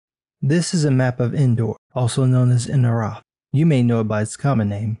This is a map of Endor, also known as Inaroth. You may know it by its common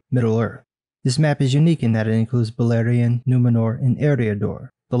name, Middle-earth. This map is unique in that it includes Beleriand, Numenor, and Eriador,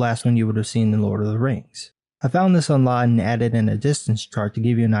 the last one you would have seen in Lord of the Rings. I found this online and added in a distance chart to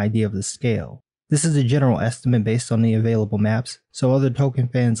give you an idea of the scale. This is a general estimate based on the available maps, so other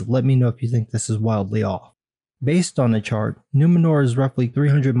Tolkien fans let me know if you think this is wildly off. Based on the chart, Numenor is roughly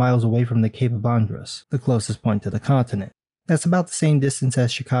 300 miles away from the Cape of Andros, the closest point to the continent. That's about the same distance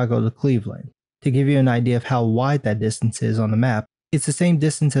as Chicago to Cleveland. To give you an idea of how wide that distance is on the map, it's the same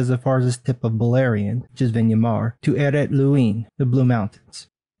distance as the farthest tip of Beleriand, which is Vinyamar, to Eret Luin, the Blue Mountains.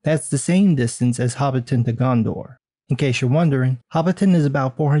 That's the same distance as Hobbiton to Gondor. In case you're wondering, Hobbiton is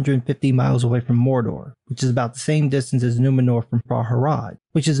about 450 miles away from Mordor, which is about the same distance as Numenor from Praharad,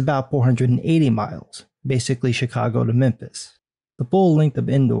 which is about 480 miles, basically Chicago to Memphis. The full length of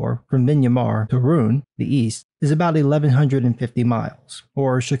Endor, from Vinyamar to Rhûn, the east, is about 1150 miles,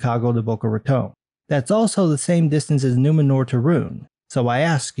 or Chicago to Boca Raton. That's also the same distance as Numenor to Rhûn. So I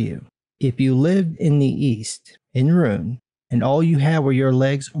ask you, if you lived in the east, in Rhûn, and all you had were your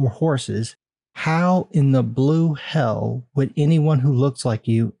legs or horses, how in the blue hell would anyone who looks like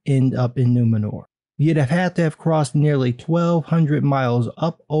you end up in Numenor? You'd have had to have crossed nearly 1,200 miles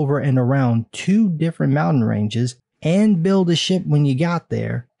up, over, and around 2 different mountain ranges and build a ship when you got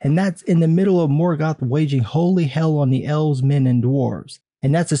there, and that's in the middle of Morgoth waging holy hell on the elves, men, and dwarves.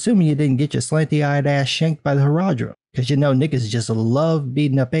 And that's assuming you didn't get your slanty-eyed ass shanked by the Haradrim, because you know niggas just love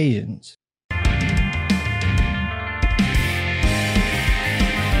beating up Asians.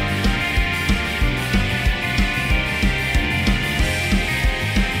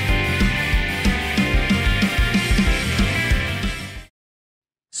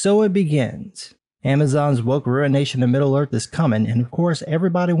 So it begins. Amazon's woke ruination of Middle-earth is coming, and of course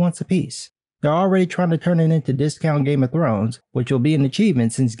everybody wants a piece. They're already trying to turn it into discount Game of Thrones, which will be an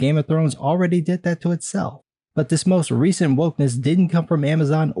achievement since Game of Thrones already did that to itself. But this most recent wokeness didn't come from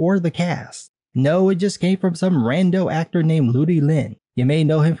Amazon or the cast. No, it just came from some rando actor named Ludi Lin. You may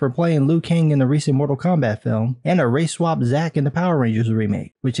know him for playing Liu Kang in the recent Mortal Kombat film, and a race swap Zack in the Power Rangers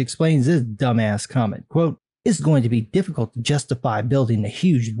remake, which explains this dumbass comment, quote, "It's going to be difficult to justify building a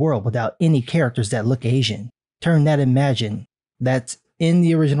huge world without any characters that look Asian. Turn that imagine." That's in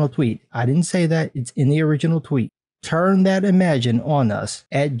the original tweet. I didn't say that, it's in the original tweet. Turn that imagine on us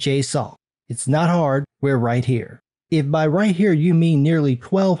at JSalk. It's not hard, we're right here. If by right here you mean nearly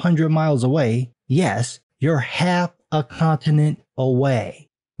 1,200 miles away, yes, you're half a continent away.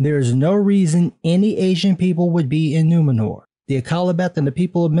 There's no reason any Asian people would be in Numenor. The Akalabeth and the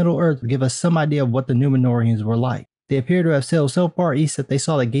people of Middle-earth give us some idea of what the Numenorians were like. They appear to have sailed so far east that they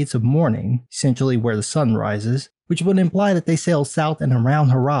saw the Gates of Morning, essentially where the sun rises, which would imply that they sailed south and around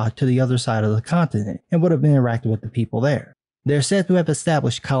Harad to the other side of the continent and would have interacted with the people there. They're said to have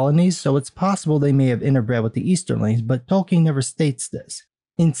established colonies, so it's possible they may have interbred with the Easterlings, but Tolkien never states this.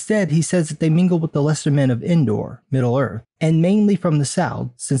 Instead, he says that they mingled with the lesser men of Endor, Middle-earth, and mainly from the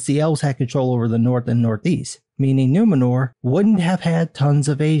south, since the elves had control over the north and northeast, meaning Numenor wouldn't have had tons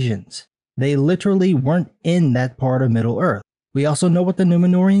of Asians. They literally weren't in that part of Middle-earth. We also know what the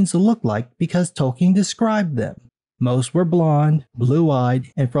Numenorians looked like because Tolkien described them. Most were blonde, blue-eyed,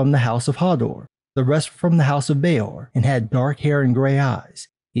 and from the House of Hodor. The rest were from the House of Beor, and had dark hair and gray eyes.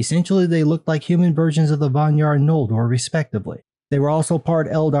 Essentially, they looked like human versions of the Vanyar and Noldor, respectively. They were also part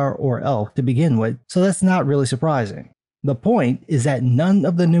Eldar or Elf to begin with, so that's not really surprising. The point is that none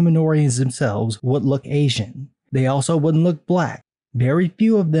of the Numenorians themselves would look Asian. They also wouldn't look black. Very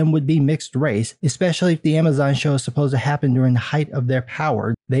few of them would be mixed race, especially if the Amazon show is supposed to happen during the height of their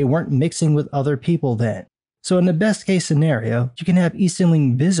power. They weren't mixing with other people then. So in the best case scenario, you can have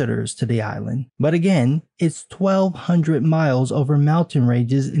Easterling visitors to the island. But again, it's 1,200 miles over mountain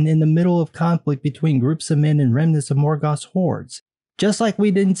ranges and in the middle of conflict between groups of men and remnants of Morgoth's hordes. Just like we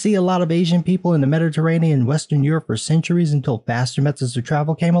didn't see a lot of Asian people in the Mediterranean and Western Europe for centuries until faster methods of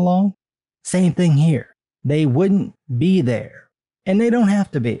travel came along. Same thing here. They wouldn't be there. And they don't have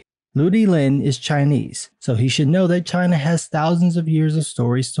to be. Ludi Lin is Chinese, so he should know that China has thousands of years of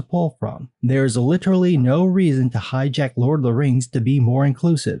stories to pull from. There is literally no reason to hijack Lord of the Rings to be more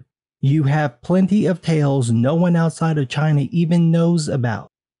inclusive. You have plenty of tales no one outside of China even knows about.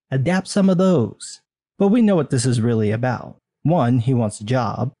 Adapt some of those. But we know what this is really about. 1, he wants a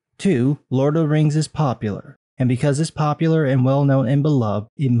job. 2, Lord of the Rings is popular. And because it's popular and well known and beloved,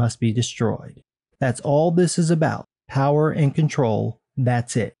 it must be destroyed. That's all this is about. Power and control.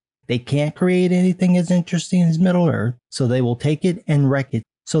 That's it. They can't create anything as interesting as Middle-earth, so they will take it and wreck it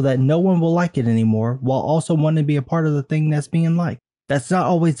so that no one will like it anymore while also wanting to be a part of the thing that's being liked. That's not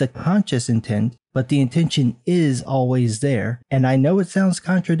always the conscious intent, but the intention is always there, and I know it sounds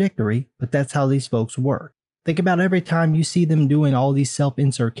contradictory, but that's how these folks work. Think about every time you see them doing all these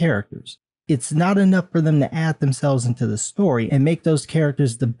self-insert characters. It's not enough for them to add themselves into the story and make those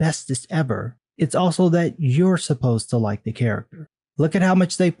characters the bestest ever. It's also that you're supposed to like the character. Look at how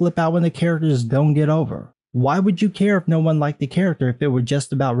much they flip out when the characters don't get over. Why would you care if no one liked the character if it were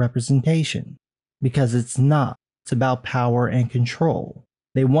just about representation? Because it's not. It's about power and control.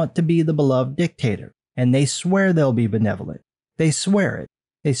 They want to be the beloved dictator, and they swear they'll be benevolent. They swear it.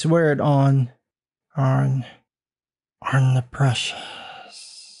 They swear it on the precious.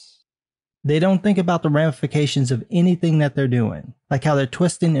 They don't think about the ramifications of anything that they're doing, like how they're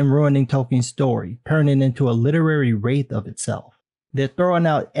twisting and ruining Tolkien's story, turning it into a literary wraith of itself. They're throwing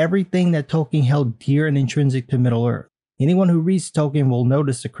out everything that Tolkien held dear and intrinsic to Middle-earth. Anyone who reads Tolkien will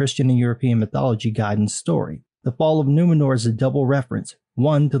notice the Christian and European mythology guidance story. The fall of Numenor is a double reference,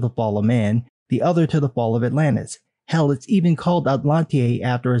 one to the fall of man, the other to the fall of Atlantis. Hell, it's even called Atlantiae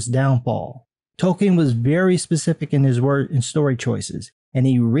after its downfall. Tolkien was very specific in his word and story choices, and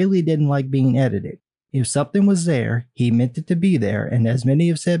he really didn't like being edited. If something was there, he meant it to be there, and as many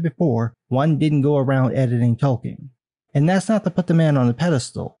have said before, one didn't go around editing Tolkien. And that's not to put the man on a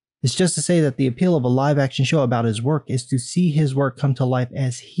pedestal. It's just to say that the appeal of a live-action show about his work is to see his work come to life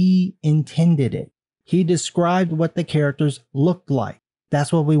as he intended it. He described what the characters looked like.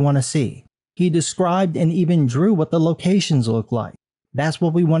 That's what we want to see. He described and even drew what the locations looked like. That's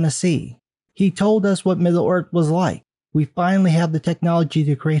what we want to see. He told us what Middle-earth was like. We finally have the technology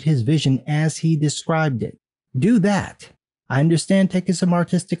to create his vision as he described it. Do that. I understand taking some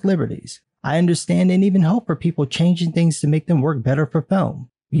artistic liberties. I understand and even hope for people changing things to make them work better for film.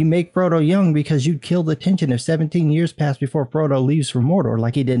 You make Frodo young because you'd kill the tension if 17 years pass before Frodo leaves for Mordor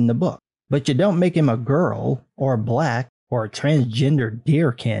like he did in the book. But you don't make him a girl, or black, or a transgender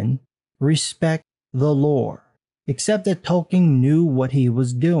deerkin. Respect the lore. Except that Tolkien knew what he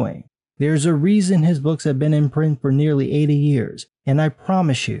was doing. There's a reason his books have been in print for nearly 80 years, and I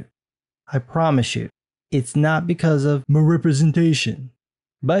promise you, it's not because of my representation.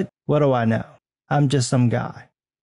 But what do I know? I'm just some guy.